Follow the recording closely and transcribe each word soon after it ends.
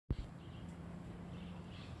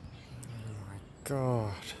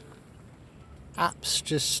god. Apps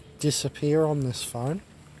just disappear on this phone.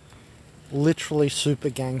 Literally super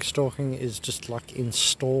gang stalking is just like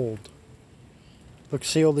installed. Look,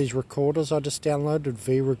 see all these recorders I just downloaded?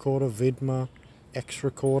 V Recorder, Vidma, X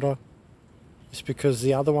Recorder. It's because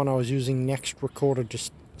the other one I was using, Next Recorder,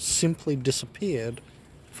 just simply disappeared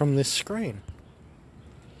from this screen.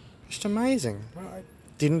 Just amazing. I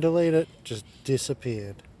didn't delete it, just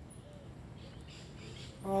disappeared.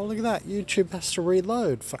 Oh, look at that. YouTube has to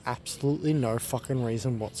reload for absolutely no fucking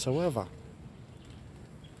reason whatsoever.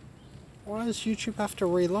 Why does YouTube have to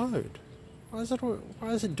reload? Why is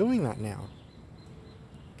it doing that now?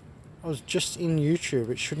 I was just in YouTube.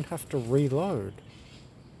 It shouldn't have to reload.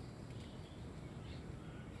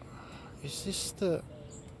 Is this the...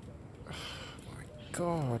 Oh my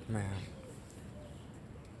god, man.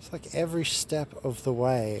 It's like every step of the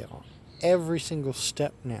way, every single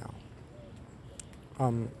step now,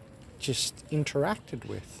 just interacted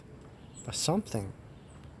with by something.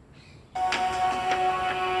 Oh,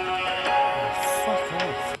 fuck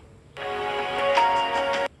off.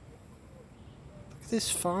 Look at this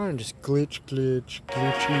phone, just glitchy, glitch.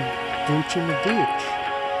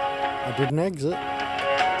 I did an exit.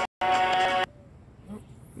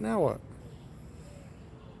 Now what?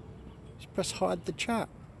 Just press hide the chat.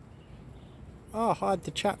 Oh, hide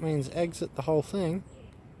the chat means exit the whole thing.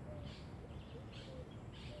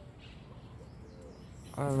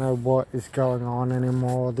 I don't know what is going on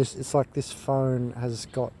anymore. It's like this phone has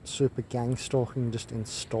got super gang stalking just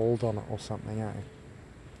installed on it or something, eh?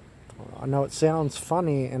 I know it sounds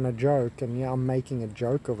funny and a joke, and yeah, I'm making a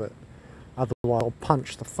joke of it. Otherwise I'll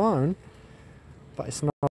punch the phone, but it's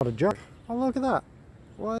not a joke. Oh, look at that.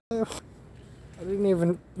 Why? I didn't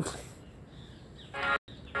even...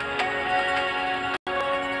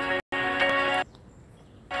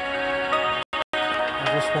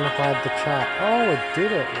 I just want to hide the chat. Oh, it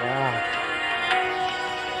did it. Wow.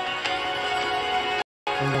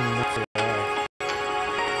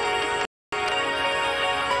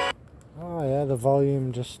 Oh yeah, the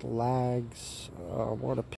volume just lags. Oh,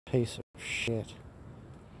 what a piece of shit.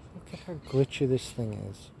 Look at how glitchy this thing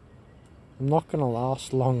is. I'm not going to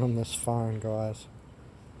last long on this phone, guys.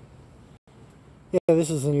 Yeah, this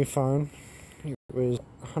is the new phone. It was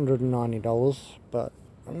 $190, but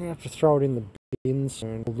I'm going to have to throw it in the bin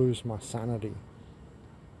soon or lose my sanity.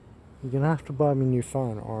 You're going to have to buy me a new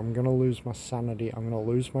phone or I'm going to lose my sanity. I'm going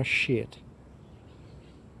to lose my shit.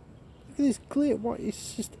 Look at this glitch. What?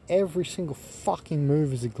 It's just every single fucking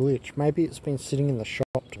move is a glitch. Maybe it's been sitting in the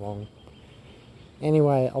shop too long.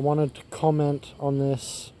 Anyway, I wanted to comment on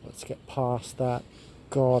this. Let's get past that.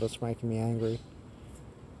 God, it's making me angry.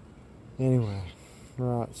 Anyway,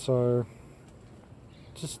 right, so...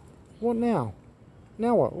 Just... What now?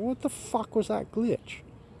 Now what? What the fuck was that glitch?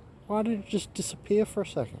 Why did it just disappear for a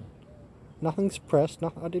second? Nothing's pressed,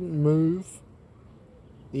 I didn't move.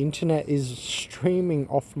 The internet is streaming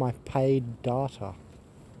off my paid data.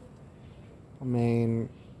 I mean...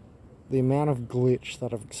 The amount of glitch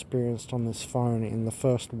that I've experienced on this phone in the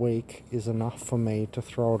first week is enough for me to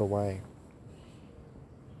throw it away.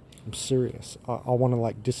 I'm serious. I want to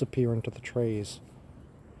like disappear into the trees.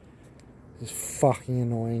 It's fucking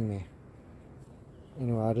annoying me.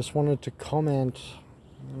 Anyway, I just wanted to comment.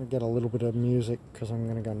 I'm going to get a little bit of music because I'm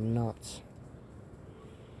going to go nuts.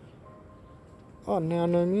 Oh, now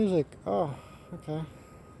no music. Oh, okay.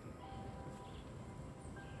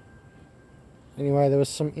 Anyway, there was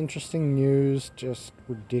some interesting news, just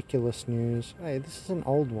ridiculous news. Hey, this is an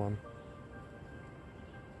old one.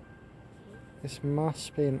 This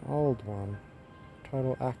must be an old one.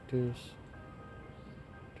 Total actives.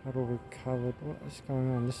 Total recovered. What is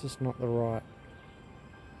going on? This is not the right...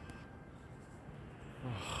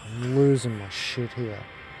 Oh, I'm losing my shit here.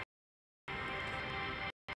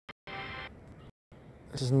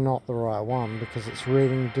 This is not the right one because it's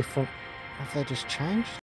reading different... Have they just changed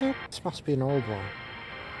it? This must be an old one.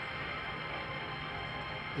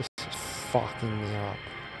 This is fucking me up.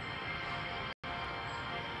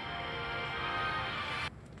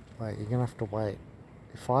 Wait, you're gonna have to wait.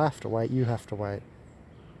 If I have to wait, you have to wait.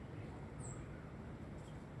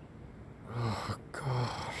 Oh,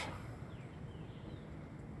 God.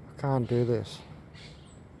 I can't do this.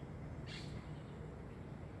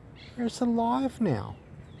 It's alive now.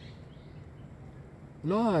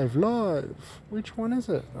 Live. Which one is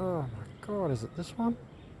it? Oh my God, is it this one?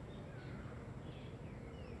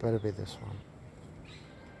 Better be this one.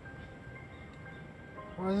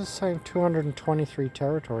 Why is it saying 223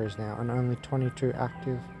 territories now and only 22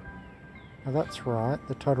 active? Now that's right.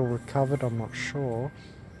 The total recovered, I'm not sure.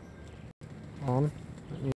 Hold on.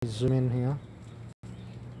 Let me zoom in here.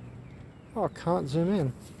 Oh, can't zoom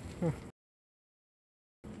in.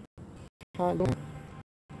 Can't do it.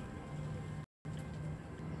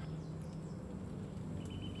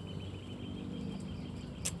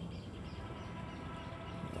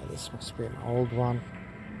 Yeah, this must be an old one.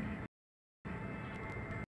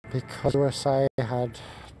 Because USA had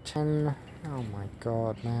 10... Oh my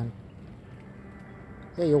god, man.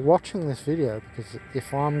 Yeah, you're watching this video because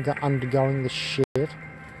if I'm undergoing this shit,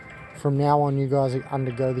 from now on you guys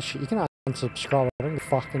undergo this shit. You can unsubscribe, I don't give a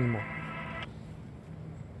fuck anymore.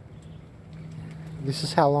 This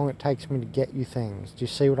is how long it takes me to get you things. Do you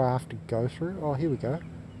see what I have to go through? Oh, here we go.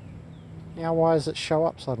 Now why does it show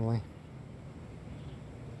up suddenly?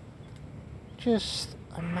 Just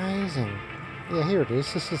amazing. Yeah, here it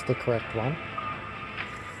is. This is the correct one.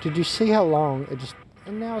 Did you see how long it just...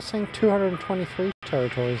 And now it's saying 223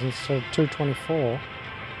 territories instead of 224.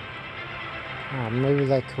 Oh, maybe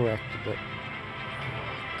they corrected it.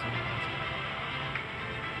 Oh,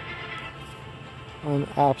 God. I'm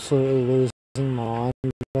absolutely losing my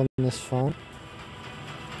mind on this phone.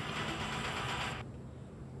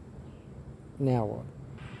 Now what?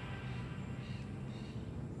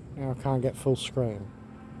 Now I can't get full screen.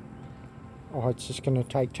 Oh, it's just going to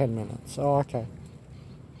take 10 minutes. Oh, okay.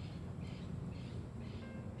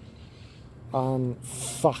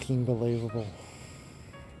 Unfucking believable.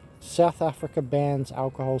 South Africa bans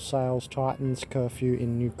alcohol sales, tightens curfew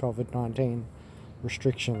in new COVID-19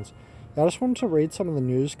 restrictions. I just wanted to read some of the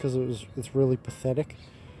news because it's really pathetic.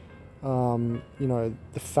 You know,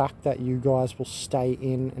 the fact that you guys will stay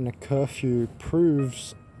in a curfew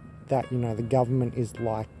proves that, you know, the government is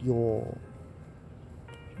like your,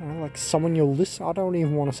 you know, like someone you'll listen. I don't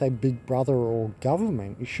even want to say big brother or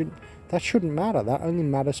government. That shouldn't matter. That only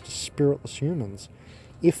matters to spiritless humans.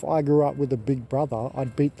 If I grew up with a big brother,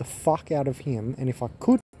 I'd beat the fuck out of him, and if I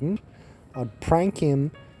couldn't, I'd prank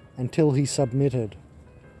him until he submitted.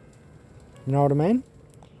 You know what I mean?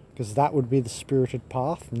 Because that would be the spirited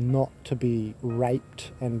path, not to be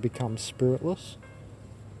raped and become spiritless.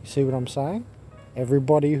 You see what I'm saying?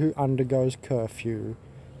 Everybody who undergoes curfew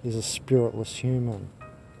is a spiritless human.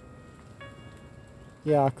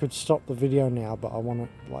 Yeah, I could stop the video now, but I want to,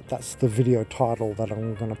 like, that's the video title that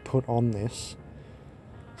I'm going to put on this.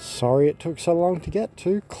 Sorry it took so long to get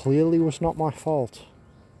to. Clearly was not my fault.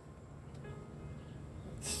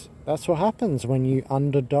 That's what happens when you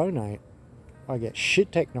under-donate. I get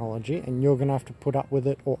shit technology and you're going to have to put up with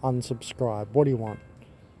it or unsubscribe. What do you want?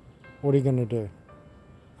 What are you going to do?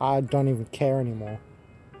 I don't even care anymore.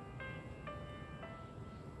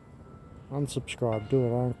 Unsubscribe, do it,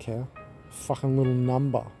 I don't care. Fucking little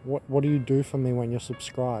number. What do you do for me when you're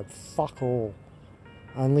subscribed? Fuck all.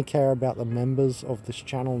 I only care about the members of this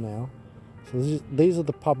channel now. So these are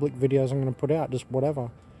the public videos I'm going to put out, just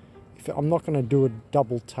whatever. I'm not going to do a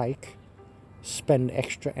double take, spend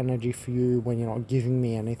extra energy for you when you're not giving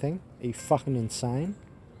me anything. Are you fucking insane?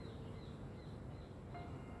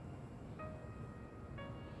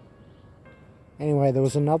 Anyway, there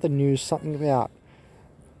was another news, something about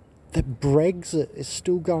that Brexit is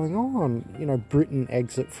still going on. You know, Britain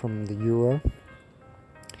exit from the Euro.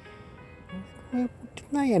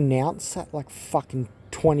 Didn't they announce that like fucking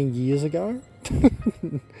 20 years ago?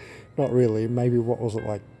 Not really. Maybe, what was it,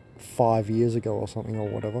 like 5 years ago or something or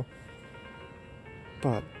whatever.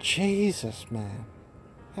 But Jesus, man.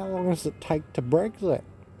 How long does it take to Brexit?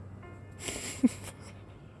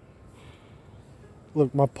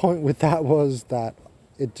 Look, my point with that was that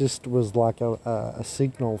it just was like a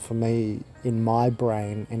signal for me, in my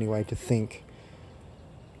brain anyway, to think,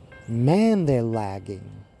 man, they're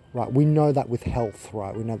lagging. Right, we know that with health,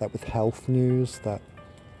 right? We know that with health news, that,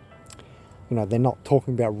 you know, they're not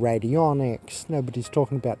talking about radionics. Nobody's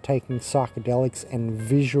talking about taking psychedelics and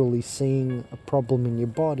visually seeing a problem in your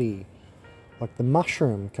body. Like the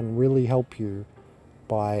mushroom can really help you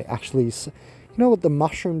by actually... You know what the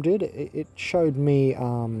mushroom did? It showed me,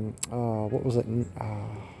 what was it?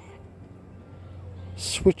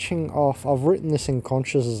 Switching off... I've written this in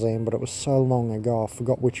consciousazine, but it was so long ago, I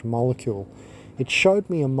forgot which molecule. It showed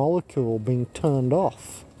me a molecule being turned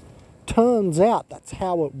off. Turns out that's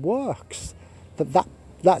how it works.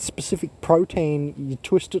 That specific protein, you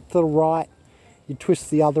twist it to the right, you twist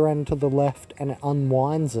the other end to the left, and it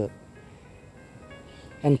unwinds it.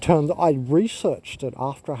 And I researched it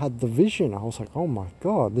after I had the vision. I was like, oh my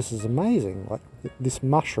god, this is amazing. Like this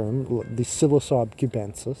mushroom, the psilocybe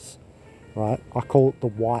cubensis, right? I call it the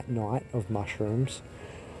white knight of mushrooms.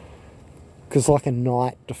 Because like a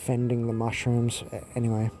knight defending the mushrooms.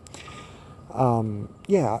 Anyway.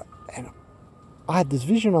 Yeah, and I had this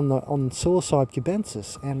vision on psilocybe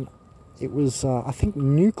cubensis, and it was, I think,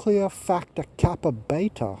 nuclear factor kappa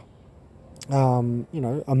beta. you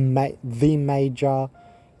know, the major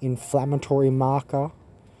inflammatory marker,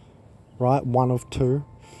 right? One of two.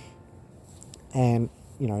 And,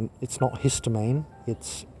 you know, it's not histamine,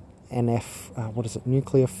 it's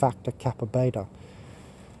nuclear factor kappa beta.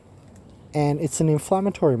 And it's an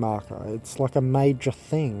inflammatory marker. It's like a major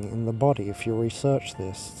thing in the body. If you research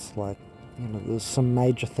this, it's like, you know, there's some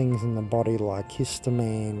major things in the body like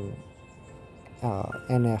histamine,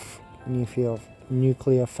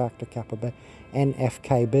 nuclear factor kappa beta,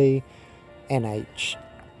 NFKB, NADH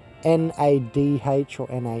or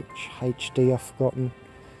NHD, I've forgotten.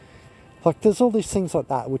 Like, there's all these things like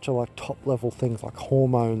that which are like top level things, like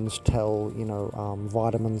hormones tell, you know,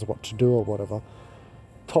 vitamins what to do or whatever.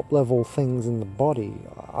 Top level things in the body.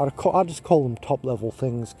 I just call them top level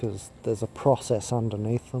things because there's a process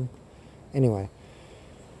underneath them. Anyway,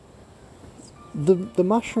 the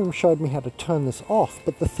mushroom showed me how to turn this off,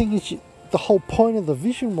 but the thing is, the whole point of the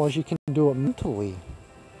vision was you can do it mentally.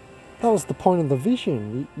 That was the point of the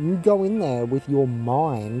vision. You go in there with your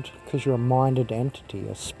mind, because you're a minded entity,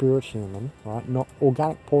 a spirit human, right? Not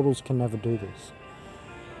organic portals can never do this.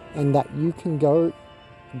 And that you can go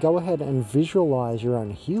ahead and visualize your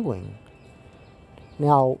own healing.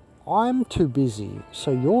 Now, I'm too busy,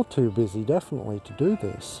 so you're too busy definitely to do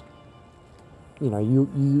this. You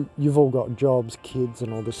know, you've all got jobs, kids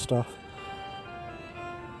and all this stuff.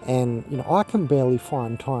 And, you know, I can barely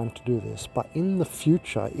find time to do this, but in the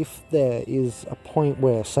future, if there is a point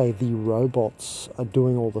where, say, the robots are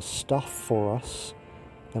doing all the stuff for us,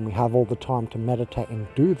 then we have all the time to meditate and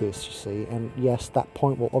do this, you see. And yes, that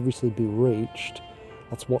point will obviously be reached.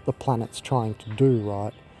 That's what the planet's trying to do,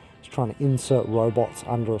 right? It's trying to insert robots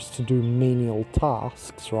under us to do menial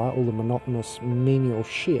tasks, right? All the monotonous, menial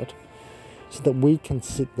shit, so that we can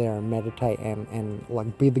sit there and meditate and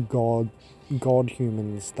like be the god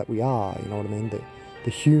humans that we are, you know what I mean?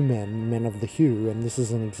 The human, men of the hue, and this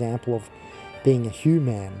is an example of being a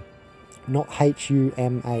human, not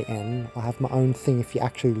Human. I have my own thing. If you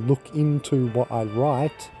actually look into what I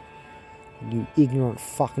write, you ignorant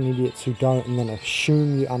fucking idiots who don't, and then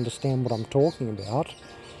assume you understand what I'm talking about,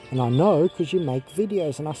 and I know because you make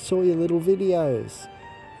videos, and I saw your little videos.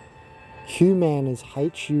 Human is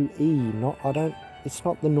H-U-E, it's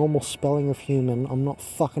not the normal spelling of human. I'm not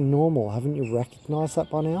fucking normal. Haven't you recognized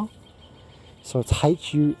that by now? So it's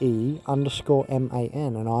H-U-E_M-A-N,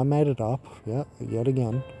 and I made it up, yeah, yet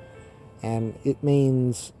again. And it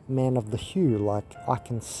means man of the hue, like I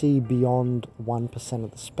can see beyond 1%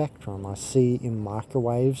 of the spectrum. I see in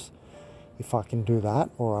microwaves, if I can do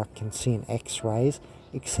that, or I can see in X-rays,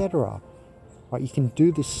 etc. Right, you can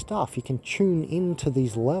do this stuff, you can tune into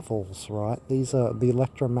these levels, right? These are the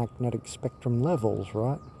electromagnetic spectrum levels,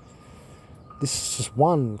 right? This is just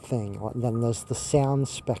one thing. Like, then there's the sound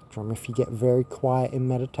spectrum. If you get very quiet in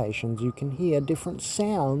meditations, you can hear different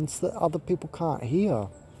sounds that other people can't hear.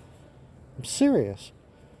 I'm serious.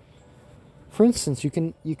 For instance, you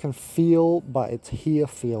can feel, but it's here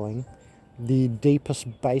feeling, the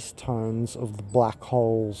deepest bass tones of the black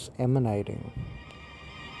holes emanating.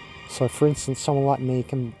 So, for instance, someone like me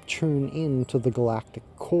can tune in to the galactic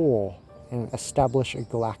core and establish a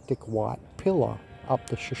galactic white pillar up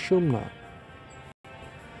the Sushumna.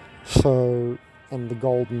 So, and the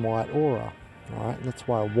golden white aura, right? And that's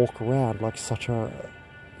why I walk around like such a,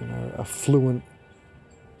 you know, a fluent.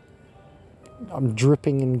 I'm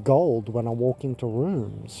dripping in gold when I walk into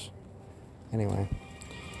rooms. Anyway,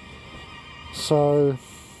 so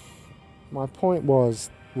my point was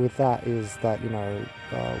with that is that, you know,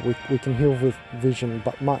 we can heal with vision,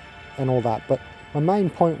 and all that. But my main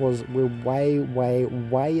point was we're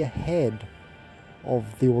way ahead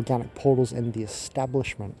of the organic portals and the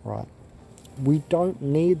establishment, right? We don't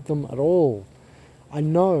need them at all. I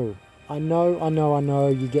know.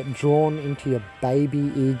 You get drawn into your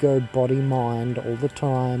baby ego body mind all the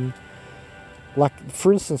time. Like,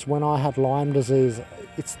 for instance, when I had Lyme disease,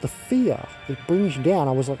 it's the fear. It brings you down.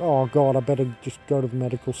 I was like, oh God, I better just go to the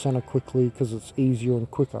medical center quickly because it's easier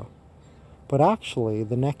and quicker. But actually,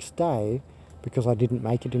 the next day, because I didn't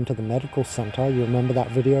make it into the medical center, you remember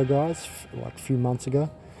that video, guys, like a few months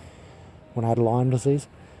ago, when I had Lyme disease?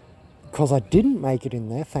 Because I didn't make it in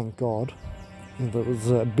there, thank God. There was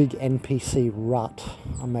a big NPC rut.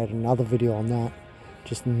 I made another video on that.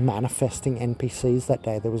 Just manifesting NPCs that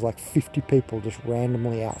day. There was like 50 people just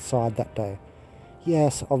randomly outside that day.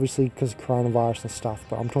 Yes, obviously because of coronavirus and stuff,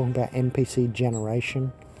 but I'm talking about NPC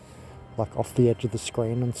generation, like off the edge of the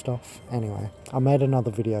screen and stuff. Anyway, I made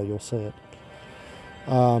another video, you'll see it.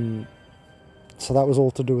 So that was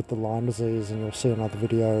all to do with the Lyme disease, and you'll see another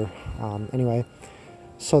video. Anyway,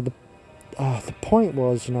 so the point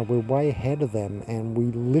was, you know, we're way ahead of them, and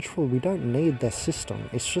we don't need their system.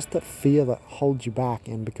 It's just that fear that holds you back,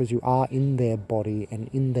 and because you are in their body and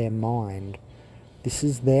in their mind, this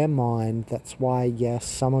is their mind. That's why, yes,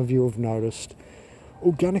 some of you have noticed,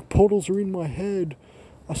 organic portals are in my head.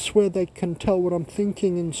 I swear they can tell what I'm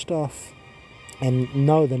thinking and stuff. And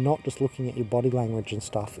no, they're not just looking at your body language and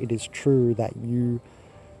stuff. It is true that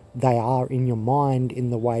they are in your mind in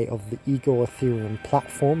the way of the ego Ethereum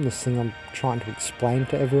platform, this thing I'm trying to explain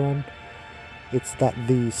to everyone. It's that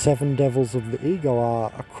the 7 devils of the ego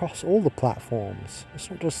are across all the platforms. It's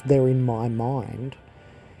not just they're in my mind.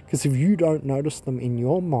 Because if you don't notice them in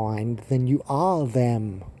your mind, then you are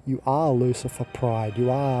them. You are Lucifer, pride. You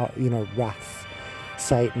are, you know, wrath,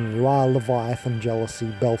 Satan. You are Leviathan,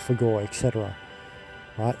 jealousy, Belphegor, etc.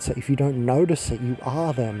 Right? So if you don't notice it, you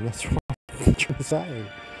are them. That's what I'm trying to say.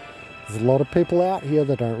 There's a lot of people out here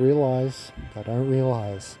that don't realise. They don't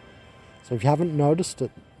realise. So if you haven't noticed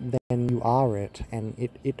it, then you are it. And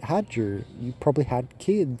it had you. You probably had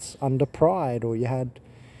kids under pride, or you had,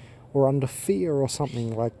 or under fear or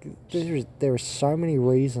something. Like, there are so many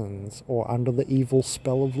reasons, or under the evil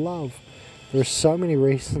spell of love. There are so many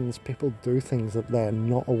reasons people do things that they're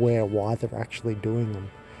not aware why they're actually doing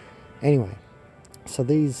them. Anyway, so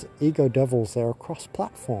these ego devils, they're across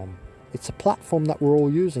platform. It's a platform that we're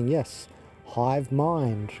all using, yes. Hive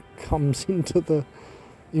mind comes into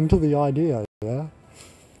the idea, yeah?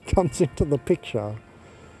 Comes into the picture.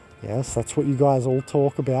 Yes, that's what you guys all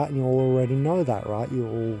talk about, and you all already know that, right? You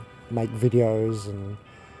all make videos and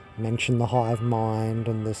mention the hive mind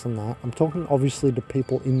and this and that. I'm talking obviously to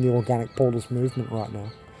people in the organic portals movement right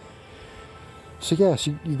now. So yes,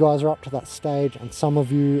 you guys are up to that stage, and some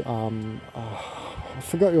of you, I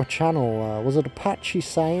forgot your channel, was it Apache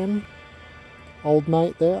Saiyan? Old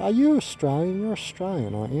mate there. Are you Australian? You're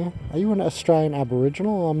Australian, aren't you? Are you an Australian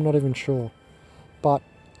Aboriginal? I'm not even sure. But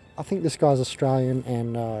I think this guy's Australian,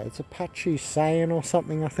 and it's Apache Saiyan or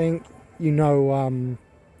something, I think. You know,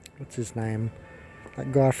 what's his name?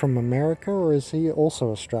 That guy from America, or is he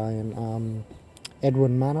also Australian?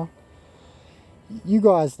 Edwin Manor. You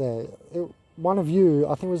guys there, one of you,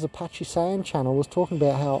 I think it was Apache Saiyan channel, was talking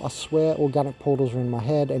about how I swear organic portals are in my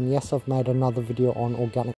head, and yes, I've made another video on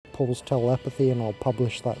organic portals telepathy, and I'll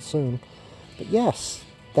publish that soon. But yes,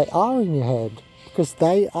 they are in your head, because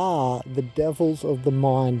they are the devils of the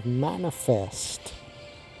mind manifest.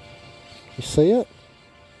 You see it?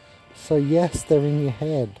 So yes, they're in your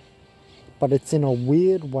head, but it's in a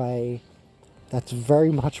weird way that's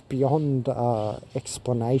very much beyond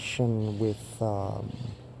explanation with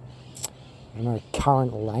you know,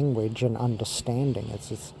 current language and understanding.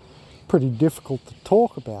 It's pretty difficult to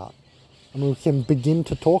talk about. I mean, we can begin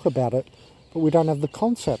to talk about it, but we don't have the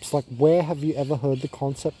concepts. Like, where have you ever heard the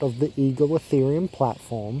concept of the ego Ethereum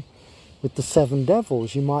platform with the 7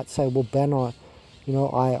 devils? You might say, well, Ben, I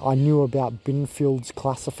knew about Binfield's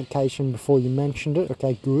classification before you mentioned it.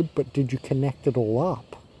 Okay, good, but did you connect it all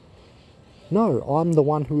up? No, I'm the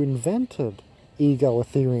one who invented ego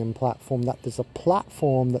Ethereum platform. That there's a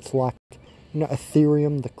platform that's like, you know,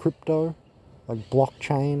 Ethereum, the crypto, like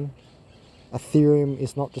blockchain. Ethereum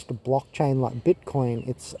is not just a blockchain like Bitcoin,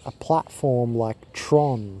 it's a platform like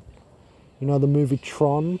Tron. You know the movie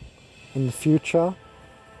Tron in the future,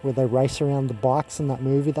 where they race around the bikes in that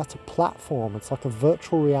movie? That's a platform. It's like a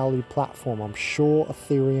virtual reality platform. I'm sure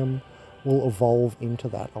Ethereum will evolve into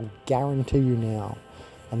that. I'll guarantee you now.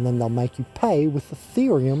 And then they'll make you pay with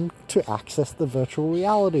Ethereum to access the virtual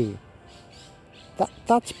reality.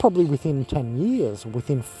 That's probably within 10 years,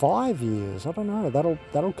 within 5 years. I don't know.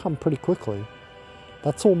 That'll come pretty quickly.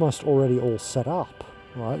 That's almost already all set up,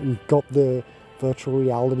 right? You've got the virtual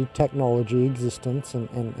reality technology existence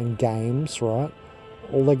and games, right?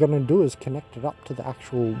 All they're going to do is connect it up to the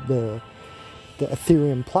actual the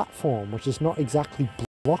Ethereum platform, which is not exactly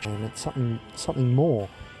blockchain. It's something more.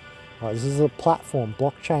 Right? This is a platform.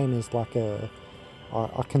 Blockchain is like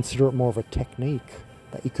I consider it more of a technique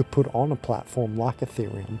that you could put on a platform like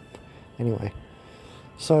Ethereum. Anyway,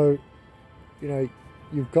 so, you know,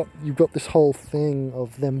 you've got this whole thing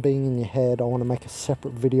of them being in your head. I want to make a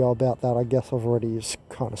separate video about that. I guess I've already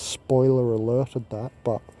kind of spoiler alerted that,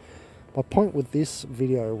 but my point with this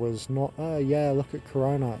video was not, oh yeah, look at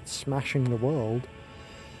Corona, it's smashing the world,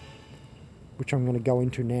 which I'm going to go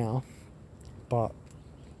into now, but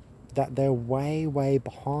that they're way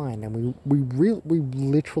behind, and we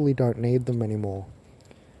literally don't need them anymore.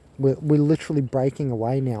 We're literally breaking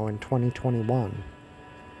away now in 2021.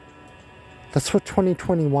 That's what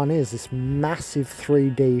 2021 is, this massive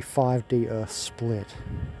 3D, 5D Earth split.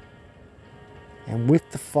 And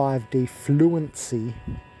with the 5D fluency,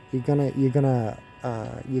 you're gonna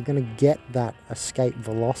you're going to get that escape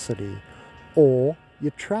velocity, or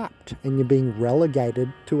you're trapped and you're being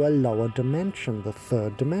relegated to a lower dimension, the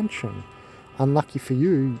third dimension. Unlucky for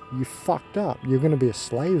you, you fucked up. You're going to be a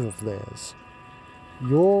slave of theirs.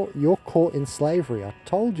 You're caught in slavery. I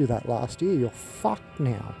told you that last year. You're fucked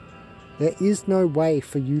now. There is no way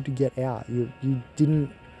for you to get out. You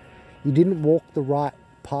didn't walk the right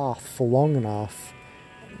path for long enough,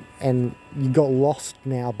 and you got lost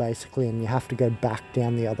now basically, and you have to go back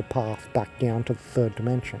down the other path, back down to the third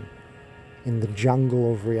dimension, in the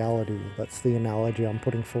jungle of reality. That's the analogy I'm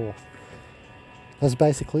putting forth. That's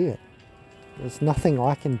basically it. There's nothing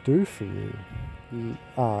I can do for you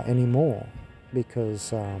anymore,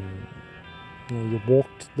 because you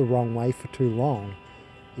walked the wrong way for too long.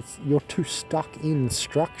 You're too stuck in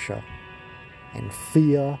structure and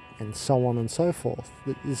fear and so on and so forth.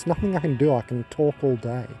 There's nothing I can do. I can talk all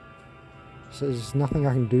day. So there's nothing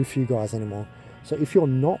I can do for you guys anymore. So if you're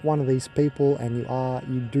not one of these people and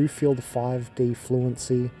you do feel the 5D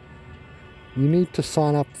fluency, you need to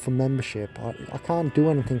sign up for membership. I can't do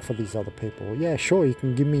anything for these other people. Yeah, sure, you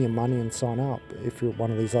can give me your money and sign up if you're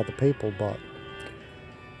one of these other people, but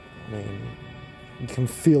I mean, you can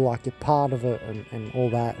feel like you're part of it and all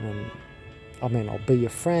that, and I mean, I'll be your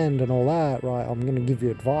friend and all that, right? I'm going to give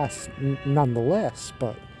you advice nonetheless,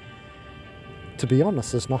 but to be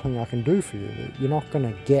honest, there's nothing I can do for you. You're not going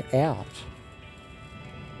to get out.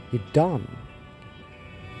 You're done.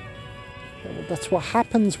 That's what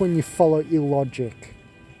happens when you follow illogic,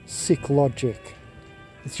 sick logic.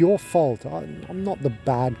 It's your fault. I'm not the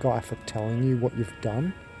bad guy for telling you what you've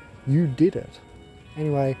done. You did it.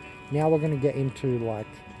 Anyway, now we're going to get into, like,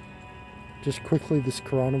 just quickly this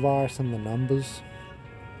coronavirus and the numbers.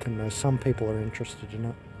 I know some people are interested in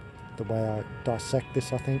it, the way I dissect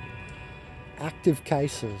this, I think. Active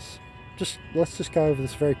cases. Let's just go over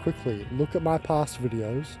this very quickly. Look at my past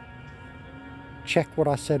videos. Check what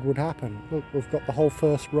I said would happen. Look, we've got the whole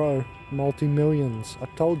first row. Multi-millions. I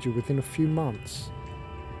told you, within a few months.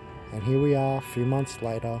 And here we are, a few months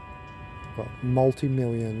later. Got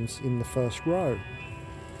multi-millions in the first row.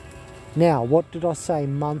 Now, what did I say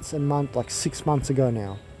like 6 months ago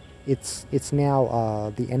now? It's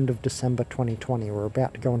now the end of December 2020. We're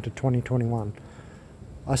about to go into 2021.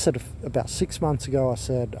 I said about 6 months ago, I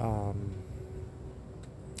said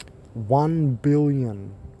 1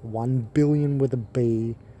 billion with a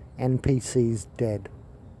B, NPCs dead.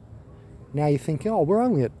 Now you're thinking, oh, we're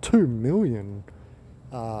only at 2 million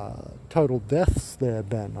total deaths there,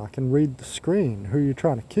 Ben. I can read the screen. Who are you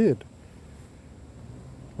trying to kid?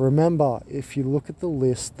 Remember, if you look at the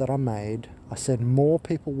list that I made, I said more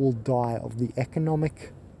people will die of the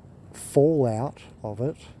economic fallout of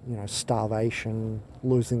it, starvation,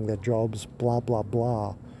 losing their jobs, blah, blah,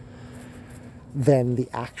 blah, than the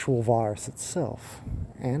actual virus itself.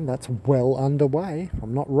 And that's well underway.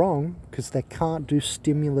 I'm not wrong, because they can't do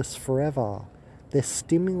stimulus forever. Their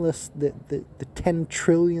stimulus, the 10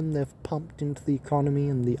 trillion they've pumped into the economy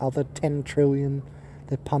and the other 10 trillion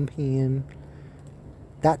they're pumping in,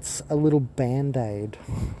 that's a little band-aid.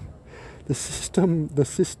 The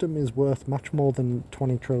system is worth much more than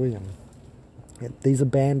 20 trillion. These are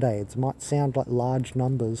band-aids. Might sound like large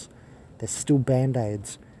numbers. They're still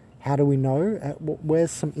band-aids. How do we know?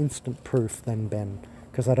 Where's some instant proof then, Ben?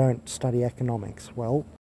 Because I don't study economics. Well,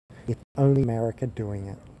 it's only America doing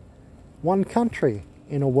it. One country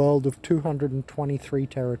in a world of 223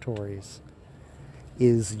 territories.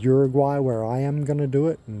 Is Uruguay where I am going to do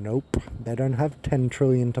it? Nope. They don't have 10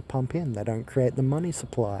 trillion to pump in. They don't create the money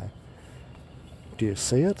supply. Do you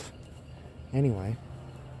see it? Anyway,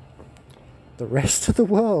 the rest of the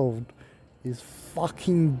world is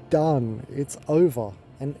fucking done. It's over.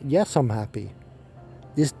 And yes, I'm happy.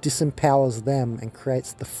 This disempowers them and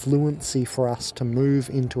creates the fluency for us to move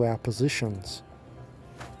into our positions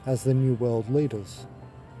as the new world leaders.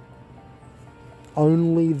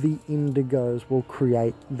 Only the indigos will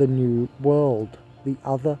create the new world. The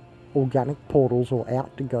other organic portals or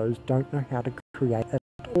outdigos don't know how to create it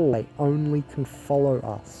at all. They only can follow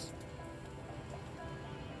us.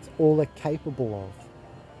 It's all they're capable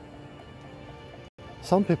of.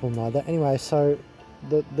 Some people know that. Anyway, so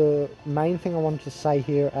the main thing I wanted to say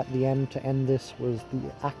here at the end to end this was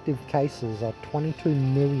the active cases are 22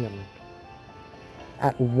 million.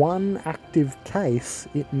 At one active case,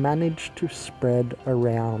 it managed to spread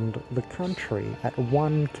around the country at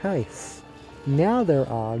one case. Now there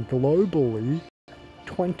are globally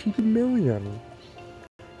 20 million.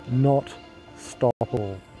 Not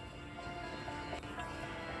stoppable.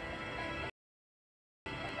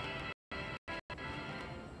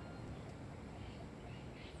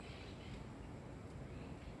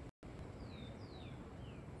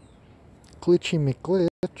 Glitchy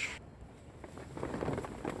McGlitch.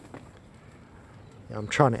 Yeah, I'm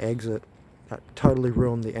trying to exit. That totally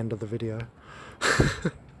ruined the end of the video.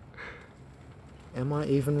 Am I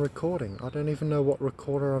even recording? I don't even know what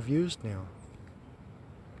recorder I've used now.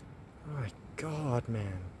 Oh my god,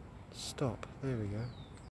 man. Stop. There we go.